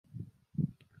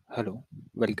Hello,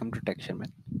 welcome to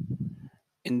Sharmit.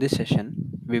 In this session,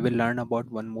 we will learn about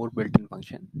one more built-in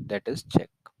function that is check.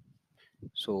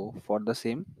 So for the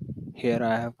same, here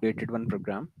I have created one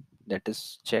program that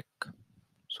is check.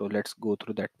 So let's go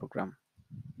through that program.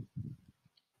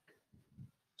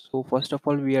 So first of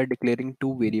all, we are declaring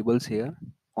two variables here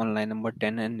on line number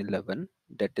 10 and 11.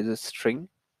 That is a string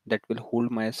that will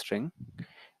hold my string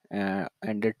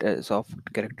and it is of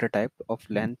character type of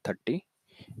length 30,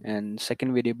 and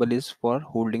second variable is for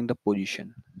holding the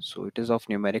position, so it is of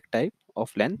numeric type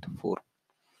of length 4.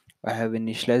 I have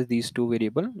initialized these two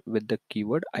variables with the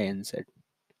keyword inz.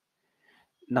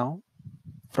 Now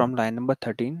from line number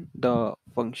 13, the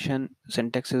function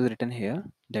syntax is written here,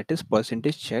 that is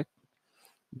percentage check,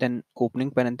 then opening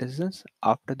parenthesis.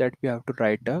 After that we have to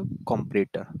write a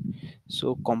comparator.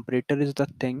 So comparator is the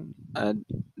thing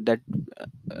that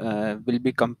will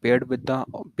be compared with the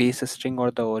base string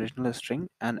or the original string,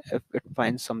 and if it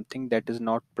finds something that is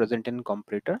not present in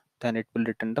comparator, then it will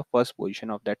return the first position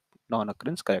of that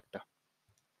non-occurrence character.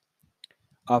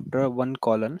 After one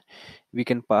colon we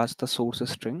can pass the source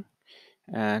string,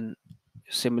 and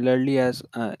similarly as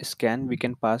scan we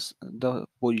can pass the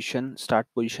position start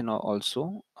position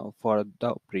also for the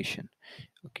operation.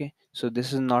 Okay, so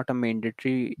this is not a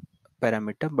mandatory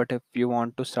parameter, but if you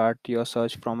want to start your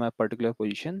search from a particular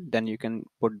position, then you can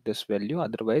put this value,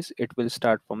 otherwise it will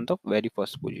start from the very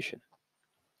first position.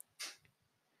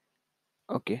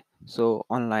 Okay, so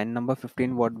on line number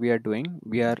 15 what we are doing,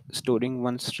 we are storing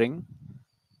one string,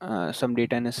 some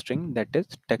data in a string, that is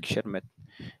texture myth.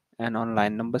 And on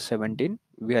line number 17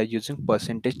 we are using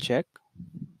percentage check,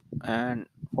 and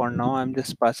for now I'm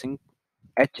just passing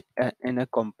h in a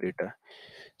comparator.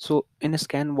 So in a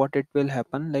scan what it will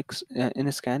happen, like in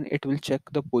a scan it will check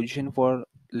the position for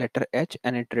letter h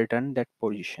and it return that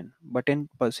position, but in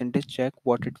percentage check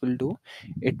what it will do,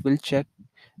 it will check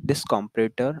this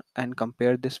comparator and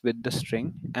compare this with the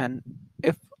string, and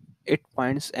if it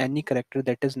finds any character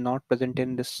that is not present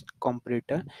in this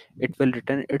comparator, it will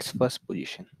return its first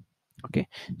position. Okay,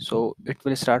 so it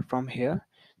will start from here.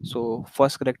 So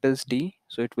first character is t,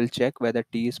 so it will check whether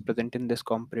t is present in this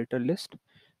comparator list.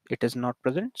 It is not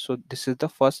present, so this is the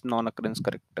first non-occurrence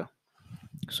character,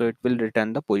 so it will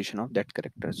return the position of that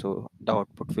character, so the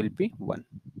output will be 1.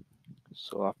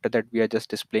 So after that we are just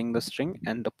displaying the string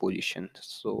and the position.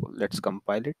 So let's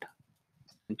compile it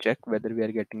and check whether we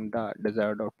are getting the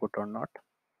desired output or not.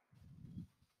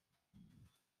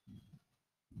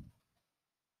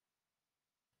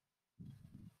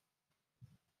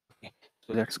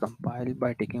 So let's compile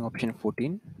by taking option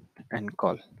 14 and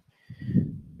call.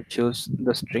 It shows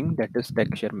the string, that is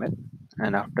texture myth,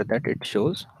 and after that it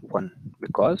shows 1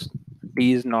 because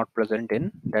t is not present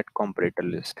in that comparator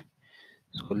list.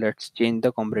 So let's change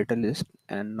the comparator list,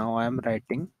 and now I am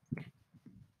writing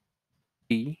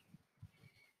t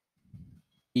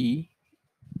e.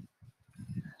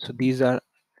 So these are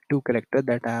two characters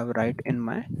that I have write in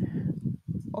my,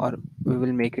 or we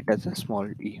will make it as a small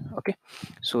e. Okay,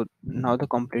 so now the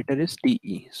comparator is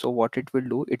te. So what it will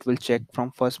do, it will check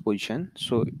from first position,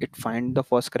 so it find the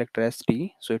first character as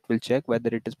t, so it will check whether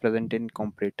it is present in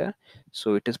comparator.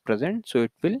 So it is present, so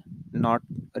it will not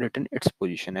return its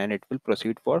position and it will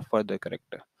proceed for further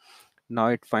character. Now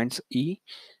it finds e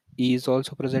is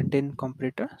also present in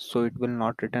comparator, so it will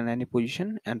not return any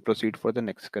position and proceed for the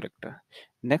next character.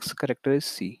 Next character is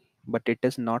c, but it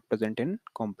is not present in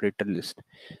comparator list,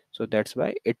 so that's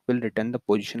why it will return the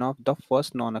position of the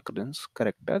first non-occurrence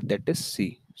character, that is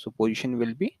c. So position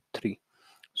will be 3,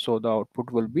 so the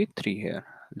output will be 3 here.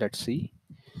 Let's see.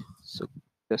 So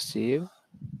just save,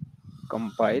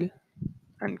 compile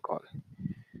and call,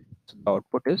 so the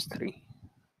output is 3.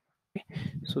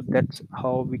 So that's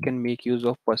how we can make use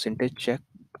of percentage check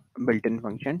built-in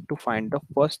function to find the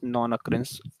first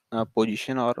non-occurrence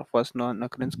position or first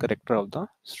non-occurrence character of the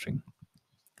string.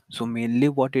 So mainly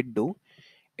what it do,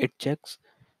 it checks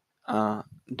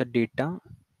the data,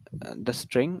 the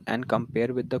string, and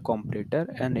compare with the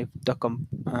comparator, and if the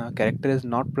character is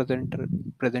not present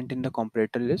in the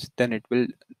comparator list, then it will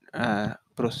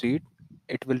proceed,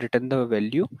 it will return the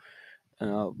value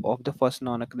of the first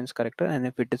non-occurrence character, and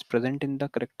if it is present in the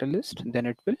character list, then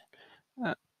it will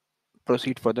uh,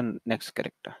 proceed for the next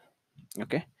character.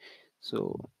 Okay,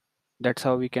 so that's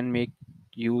how we can make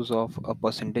use of a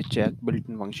percentage check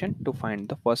built-in function to find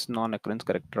the first non-occurrence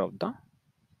character of the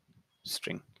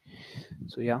string.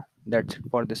 So yeah, that's it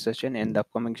for this session. In the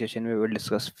upcoming session we will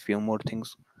discuss few more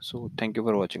things. So thank you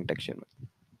for watching Texture.